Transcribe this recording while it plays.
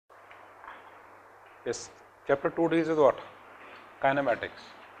Yes, chapter 2 deals with what? Kinematics.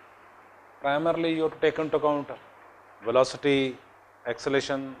 Primarily, you have to take into account velocity,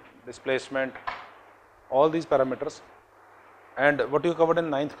 acceleration, displacement, all these parameters. And what you covered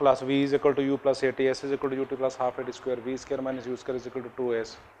in 9th class, V is equal to U plus AT, S is equal to UT plus half AT square, V square minus U square is equal to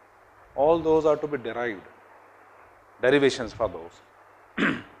 2S. All those are to be derived, derivations for those.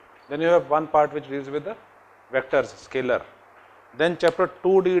 Then you have one part which deals with the vectors, scalar. Then chapter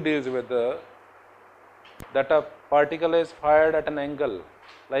 2D deals with that a particle is fired at an angle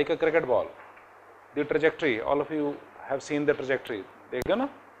like a cricket ball. The trajectory, all of you have seen the trajectory. देखो ना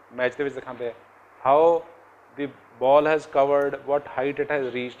match के विच दिखाते हैं how the ball has covered, what height it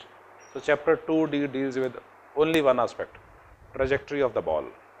has reached. So chapter 2D deals with only one aspect, trajectory of the ball.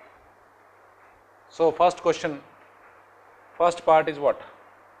 So first question, first part is what?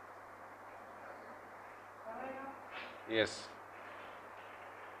 Yes.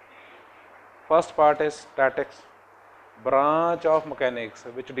 First part is statics, branch of mechanics,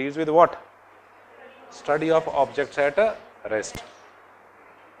 which deals with what? Study of objects at rest.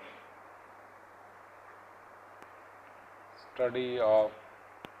 Study of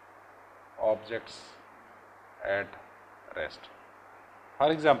objects at rest. For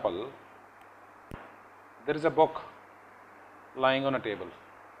example, there is a book lying on a table.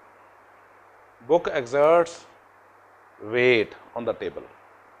 Book exerts weight on the table.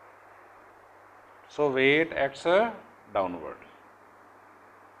 So weight acts downward.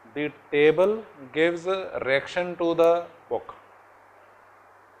 The table gives reaction to the book.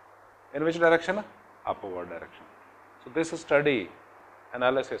 In which direction? Upward direction. So this is study,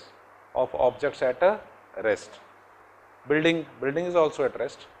 analysis of objects at rest. Building is also at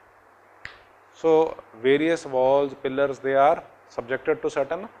rest. So various walls, pillars, they are subjected to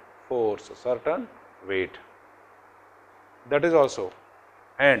certain force, certain weight. That is also.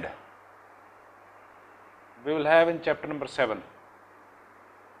 And we will have in chapter number 7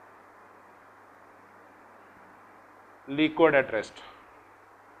 liquid at rest,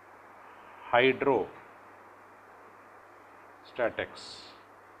 hydrostatics.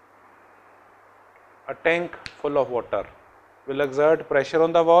 A tank full of water will exert pressure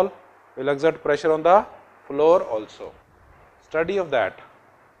on the wall, will exert pressure on the floor also. Study of that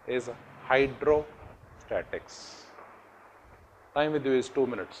is hydrostatics. Time with you is 2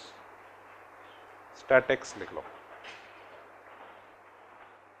 minutes. Statics लिख लो.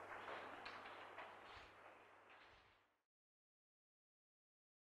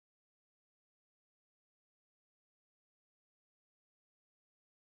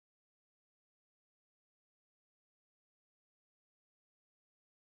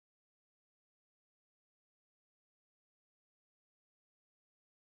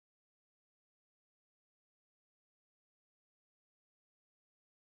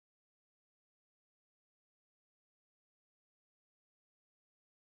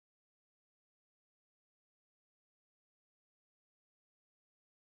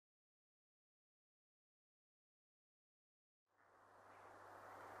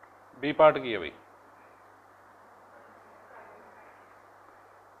 B part की है भाई,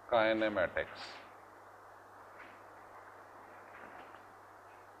 kinematics.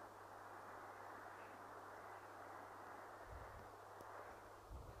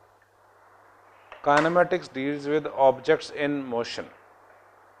 Kinematics deals with objects in motion.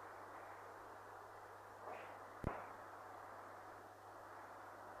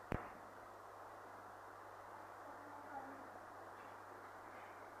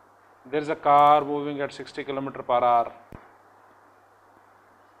 There is a car moving at 60 km per hour.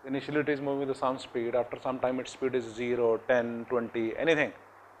 Initially it is moving with some speed, after some time its speed is 0, 10, 20, anything.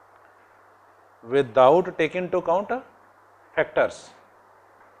 Without taking into account factors.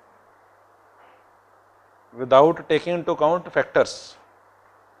 Without taking into account factors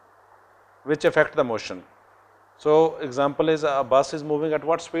which affect the motion. So example is a bus is moving at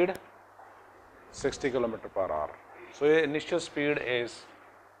what speed? 60 km per hour. So initial speed is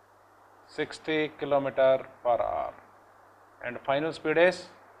 60 km per hour and final speed is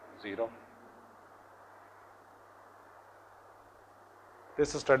 0.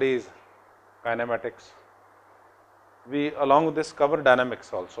 This study is kinematics. We along with this cover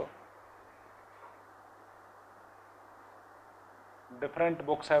dynamics also. Different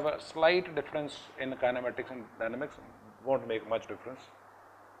books have a slight difference in kinematics and dynamics, won't make much difference.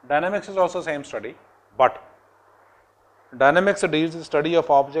 Dynamics is also same study, but dynamics deals with study of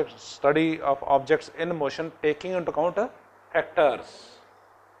objects in motion, taking into account factors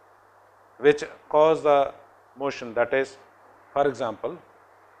which cause the motion. That is, for example,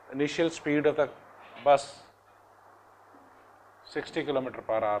 initial speed of the bus 60 km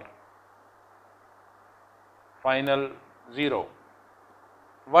per hour, final 0.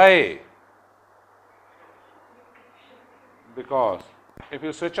 Why? Because if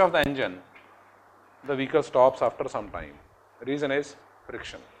you switch off the engine, the vehicle stops after some time. Reason is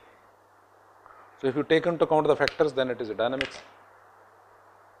friction. So if you take into account the factors, then it is a dynamics.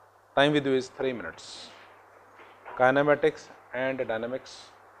 Time with you is 3 minutes. Kinematics and dynamics,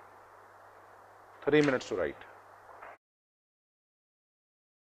 3 minutes to write.